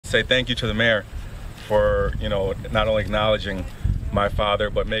say thank you to the mayor for, not only acknowledging my father,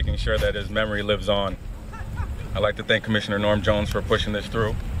 but making sure that his memory lives on. I'd like to thank Commissioner Norm Jones for pushing this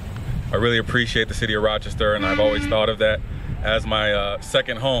through. I really appreciate the city of Rochester, and I've always thought of that as my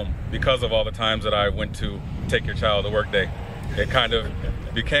second home because of all the times that I went to take your child to work day. It kind of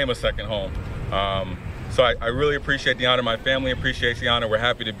became a second home. So I really appreciate the honor. My family appreciates the honor. We're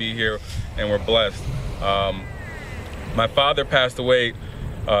happy to be here, and we're blessed. My father passed away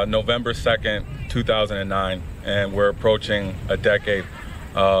November 2nd, 2009, and we're approaching a decade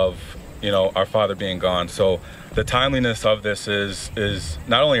of our father being gone. So the timeliness of this is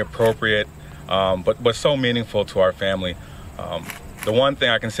not only appropriate, but so meaningful to our family. The one thing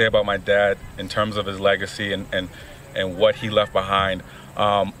I can say about my dad in terms of his legacy and what he left behind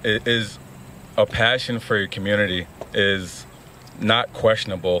is a passion for your community is not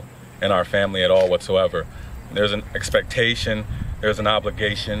questionable in our family at all whatsoever. There's an expectation, there's an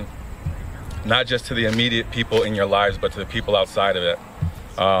obligation, not just to the immediate people in your lives, but to the people outside of it.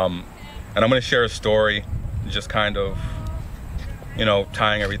 And I'm going to share a story, just kind of,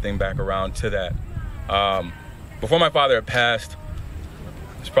 tying everything back around to that. Before my father had passed,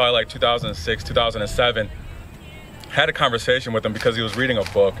 it's probably like 2006, 2007, had a conversation with him because he was reading a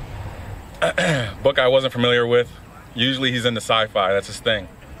book I wasn't familiar with. Usually he's into sci-fi, that's his thing.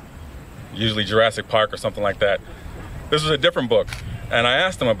 Usually Jurassic Park or something like that. This was a different book, and I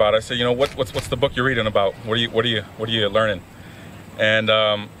asked him about it. I said, what's the book you're reading about? What are you learning?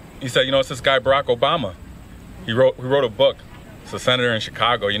 And he said, it's this guy Barack Obama. He wrote a book. It's a senator in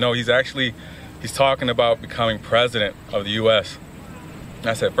Chicago. He's talking about becoming president of the U.S. And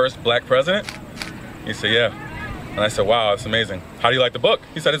I said, first black president? He said, yeah. And I said, wow, that's amazing. How do you like the book?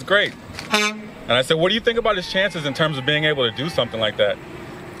 He said, it's great. And I said, what do you think about his chances in terms of being able to do something like that?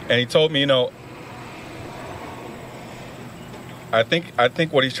 And he told me, I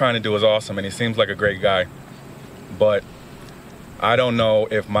think what he's trying to do is awesome, and he seems like a great guy. But I don't know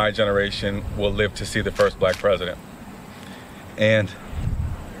if my generation will live to see the first black president. And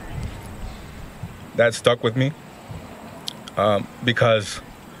that stuck with me because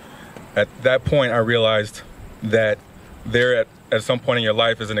at that point I realized that there at some point in your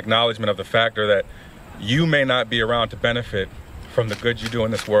life is an acknowledgement of the factor that you may not be around to benefit from the good you do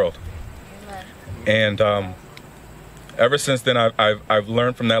in this world. And ever since then, I've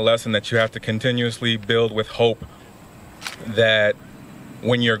learned from that lesson that you have to continuously build with hope that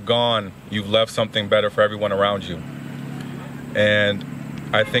when you're gone, you've left something better for everyone around you. And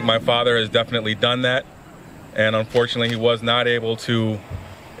I think my father has definitely done that. And unfortunately, he was not able to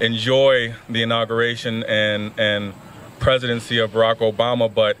enjoy the inauguration and presidency of Barack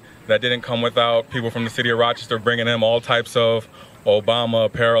Obama, but that didn't come without people from the city of Rochester bringing him all types of Obama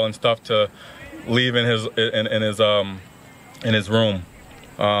apparel and stuff to leave in his room.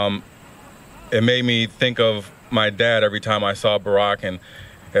 It made me think of my dad every time I saw Barack, and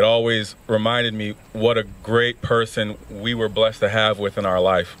it always reminded me what a great person we were blessed to have within our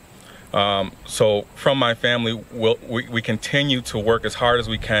life. So from my family, we continue to work as hard as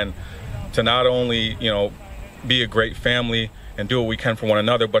we can to not only, be a great family and do what we can for one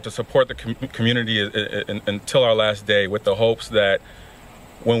another, but to support the community until our last day, with the hopes that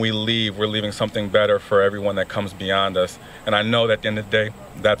when we leave, we're leaving something better for everyone that comes beyond us. And I know that at the end of the day,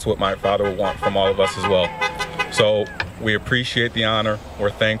 that's what my father will want from all of us as well. So we appreciate the honor, we're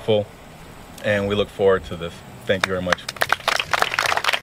thankful, and we look forward to this. Thank you very much.